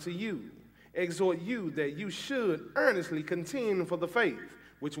write unto you, exhort you that you should earnestly contend for the faith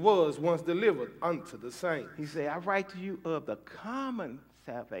which was once delivered unto the saints. He said, I write to you of the common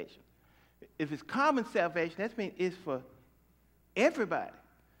salvation. If it's common salvation, that means it's for everybody.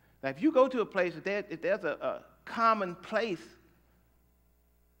 Now, if you go to a place, if there's a common place,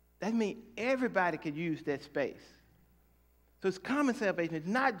 that means everybody can use that space. So it's common salvation. It's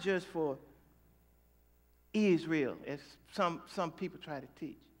not just for Israel, as some people try to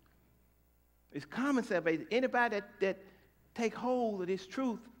teach. It's common salvation. Anybody that take hold of this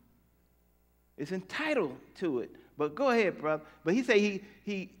truth is entitled to it. But go ahead, brother. But he say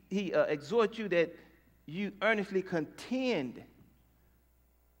he exhorts you that you earnestly contend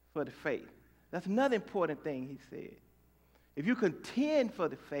for the faith. That's another important thing he said. If you contend for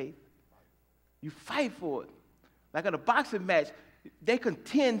the faith, you fight for it. Like in a boxing match, they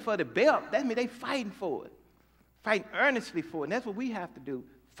contend for the belt. That means they fighting for it. Fighting earnestly for it. And that's what we have to do.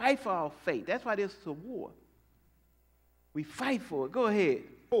 Fight for our faith. That's why this is a war. We fight for it. Go ahead.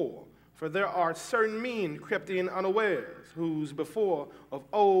 4. For there are certain men crept in unawares, whose before of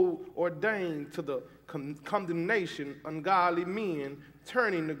old ordained to the condemnation ungodly men,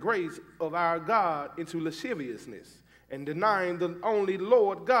 turning the grace of our God into lasciviousness, and denying the only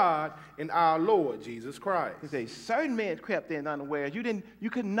Lord God and our Lord Jesus Christ. He says, certain men crept in unawares. You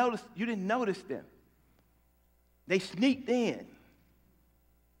didn't notice them. They sneaked in.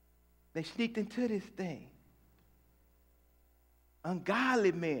 They sneaked into this thing.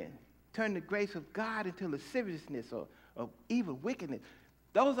 Ungodly men turn the grace of God into lasciviousness or evil wickedness.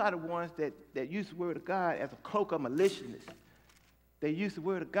 Those are the ones that use the word of God as a cloak of maliciousness. They use the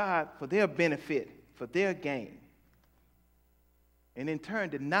word of God for their benefit, for their gain. And in turn,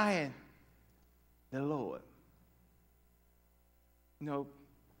 denying the Lord. You know,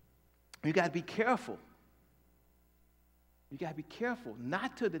 you got to be careful. You got to be careful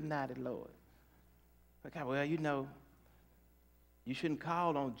not to deny the Lord. Okay, well, you know, you shouldn't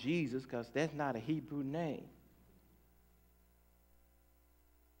call on Jesus because that's not a Hebrew name.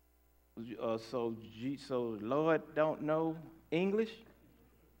 So the Lord don't know English?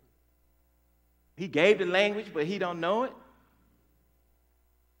 He gave the language, but he don't know it?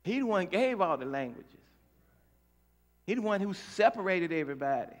 He the one gave all the languages. He the one who separated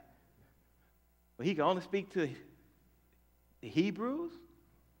everybody. But he can only speak to the Hebrews.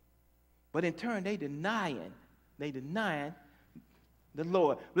 But in turn, they denying the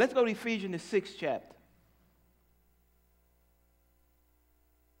Lord. Let's go to Ephesians, the 6th chapter.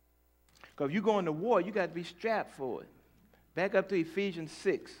 Because if you go into war, you got to be strapped for it. Back up to Ephesians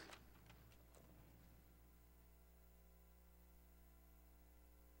 6.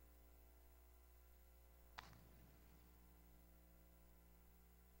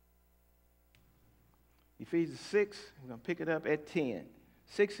 Ephesians 6, we're going to pick it up at 10.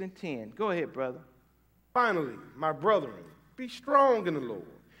 6 and 10. Go ahead, brother. Finally, my brethren, be strong in the Lord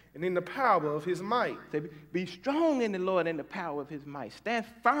and in the power of his might. Say, be strong in the Lord and the power of his might. Stand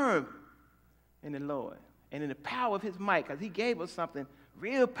firm in the Lord and in the power of his might, because he gave us something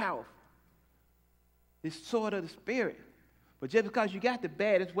real powerful. This sword of the Spirit. But just because you got the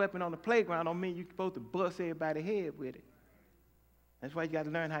baddest weapon on the playground don't mean you're supposed to bust everybody's head with it. That's why you got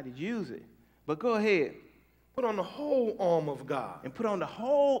to learn how to use it. But go ahead. Put on the whole armor of God. And put on the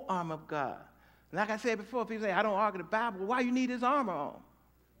whole armor of God. Like I said before, people say, I don't argue the Bible. Well, why you need this armor on?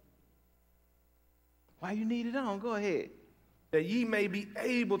 Why you need it on? Go ahead. That ye may be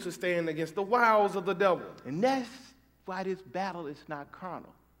able to stand against the wiles of the devil. And that's why this battle is not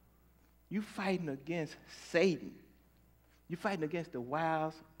carnal. You're fighting against Satan. You're fighting against the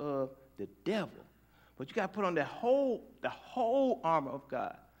wiles of the devil. But you got to put on the whole armor of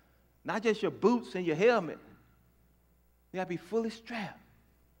God. Not just your boots and your helmet. You got to be fully strapped.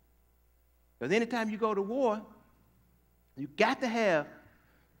 Because anytime you go to war, you got to have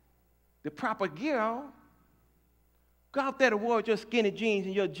the proper gear on. Go out there to war with your skinny jeans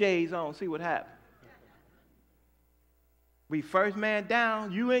and your J's on, see what happens. Be first man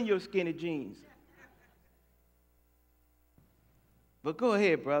down, you in your skinny jeans. But go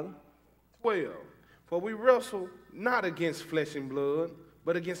ahead, brother. 12. For we wrestle not against flesh and blood,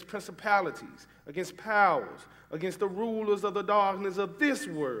 but against principalities, against powers, against the rulers of the darkness of this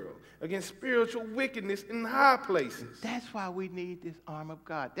world, against spiritual wickedness in high places. That's why we need this armor of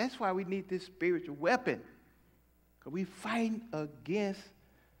God. That's why we need this spiritual weapon. Because we're fighting against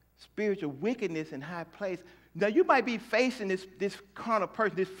spiritual wickedness in high places. Now, you might be facing this carnal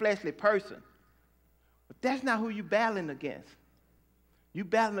person, this fleshly person. But that's not who you're battling against. You're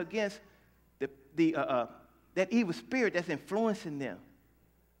battling against that evil spirit that's influencing them,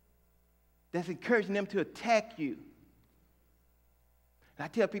 that's encouraging them to attack you. And I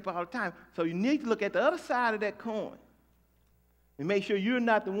tell people all the time, so you need to look at the other side of that coin and make sure you're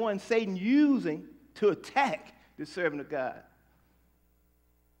not the one Satan using to attack the servant of God.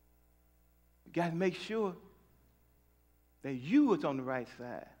 You got to make sure that you was on the right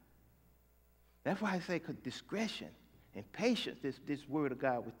side. That's why I say discretion and patience, this word of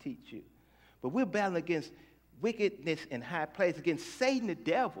God will teach you. But we're battling against wickedness in high places, against Satan the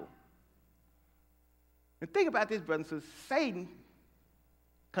devil. And think about this, brothers and sisters. Satan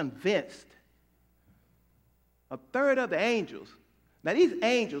convinced a third of the angels. Now, these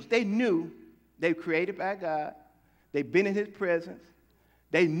angels, they knew they were created by God. They've been in his presence.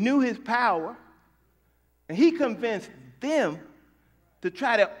 They knew his power. And he convinced them to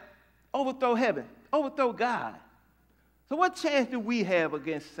try to overthrow heaven, overthrow God. So what chance do we have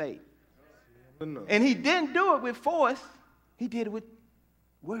against Satan? No. And he didn't do it with force. He did it with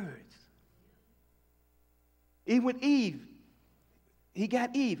words. Even with Eve, he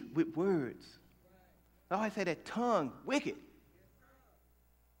got Eve with words. I always say that tongue, wicked.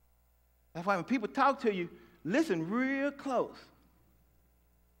 That's why when people talk to you, listen real close.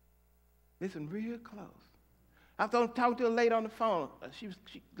 Listen real close. I was talking to a lady on the phone. She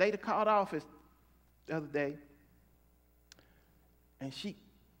later called office the other day, and she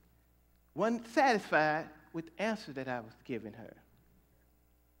wasn't satisfied with the answer that I was giving her.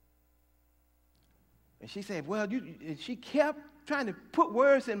 And she said, well, and she kept trying to put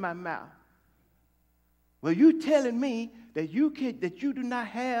words in my mouth. Well, you telling me that you do not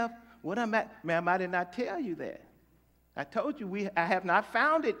have what I'm at. Ma'am, I did not tell you that. I told you I have not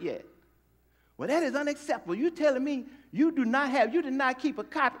found it yet. Well, that is unacceptable. You telling me you did not keep a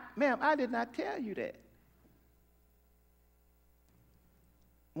copy. Ma'am, I did not tell you that.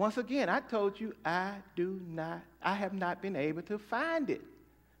 Once again, I told you I have not been able to find it.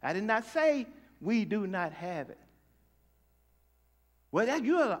 I did not say we do not have it. Well,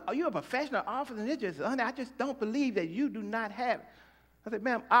 you're a professional officer, and I just don't believe that you do not have it. I said,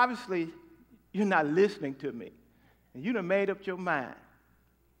 ma'am, obviously you're not listening to me. And you done made up your mind.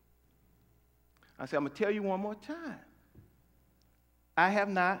 I said, I'm going to tell you one more time. I have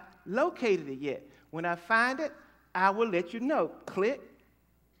not located it yet. When I find it, I will let you know. Click.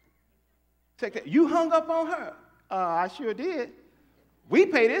 You hung up on her. I sure did. We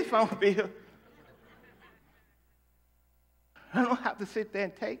pay this phone bill. I don't have to sit there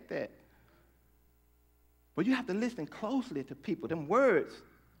and take that. But you have to listen closely to people. Them words,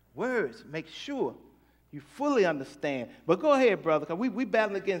 make sure you fully understand. But go ahead, brother, because we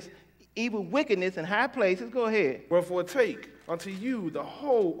battle against evil wickedness in high places. Go ahead. Wherefore take unto you the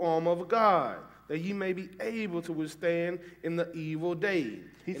whole arm of God, that ye may be able to withstand in the evil day.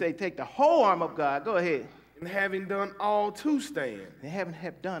 He said, take the whole arm of God. Go ahead. And having done all to stand. And having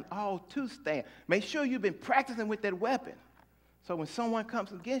done all to stand. Make sure you've been practicing with that weapon. So when someone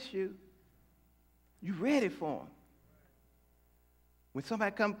comes against you, you're ready for them. When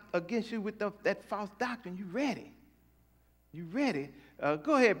somebody comes against you with that false doctrine, you're ready. You're ready.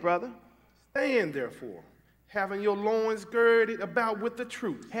 Go ahead, brother. Stand, therefore, having your loins girded about with the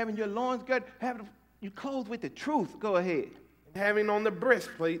truth. Having your loins girded, having you clothed with the truth. Go ahead. Having on the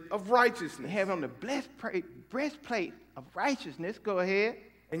breastplate of righteousness. And having on the breastplate of righteousness. Go ahead.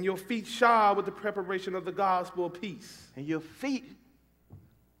 And your feet shod with the preparation of the gospel of peace. And your feet,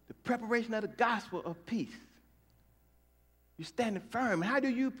 the preparation of the gospel of peace. You're standing firm. How do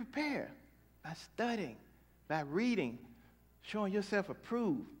you prepare? By studying, by reading, showing yourself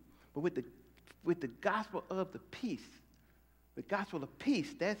approved. But with the gospel of the peace, the gospel of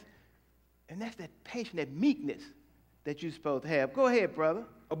peace, that's that patience, that meekness that you're supposed to have. Go ahead, brother.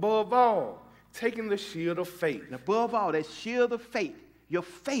 Above all, taking the shield of faith. And above all, that shield of faith, your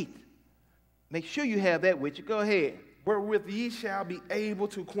faith. Make sure you have that with you. Go ahead. Wherewith ye shall be able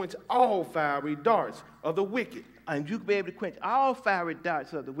to quench all fiery darts of the wicked. And you can be able to quench all fiery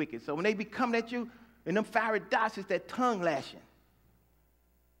darts of the wicked. So when they be coming at you, and them fiery darts is that tongue lashing.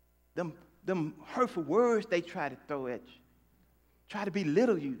 Them hurtful words they try to throw at you. Try to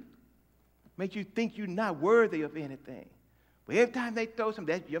belittle you. Make you think you're not worthy of anything. But every time they throw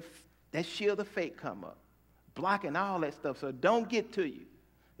something, that shield of faith come up. Blocking all that stuff. So it don't get to you.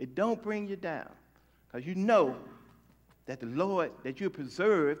 It don't bring you down. Because you know that the Lord, that you're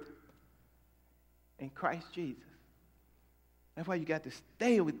preserved in Christ Jesus. That's why you got to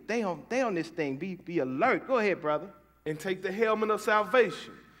stay on this thing. Be alert. Go ahead, brother. And take the helmet of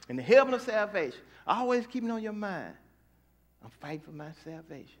salvation. And the helmet of salvation. Always keep it on your mind. I'm fighting for my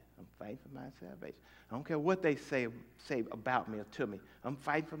salvation. I'm fighting for my salvation. I don't care what they say about me or to me. I'm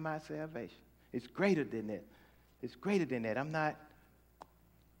fighting for my salvation. It's greater than that. It's greater than that. I'm not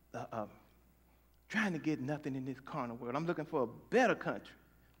trying to get nothing in this carnal world. I'm looking for a better country.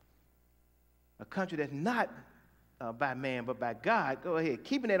 A country that's not by man, but by God. Go ahead.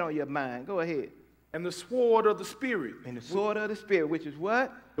 Keeping that on your mind. Go ahead. And the sword of the Spirit. And the sword of the Spirit, which is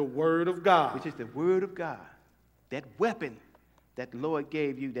what? The Word of God. Which is the Word of God. That weapon that the Lord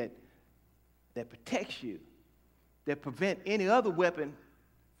gave you that protects you, that prevent any other weapon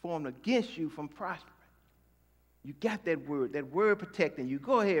formed against you from prospering. You got that word protecting you.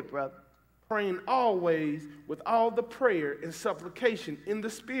 Go ahead, brother. Praying always with all the prayer and supplication in the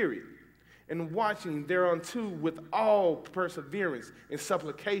Spirit, and watching thereunto with all perseverance and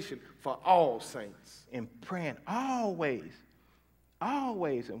supplication for all saints. And praying always,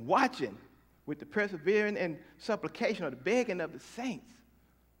 and watching with the perseverance and supplication or the begging of the saints.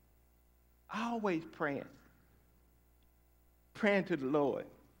 Always praying. Praying to the Lord.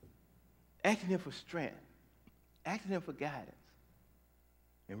 Asking Him for strength. Asking Him for guidance.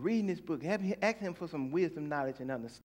 And reading this book, asking Him for some wisdom, knowledge, and understanding.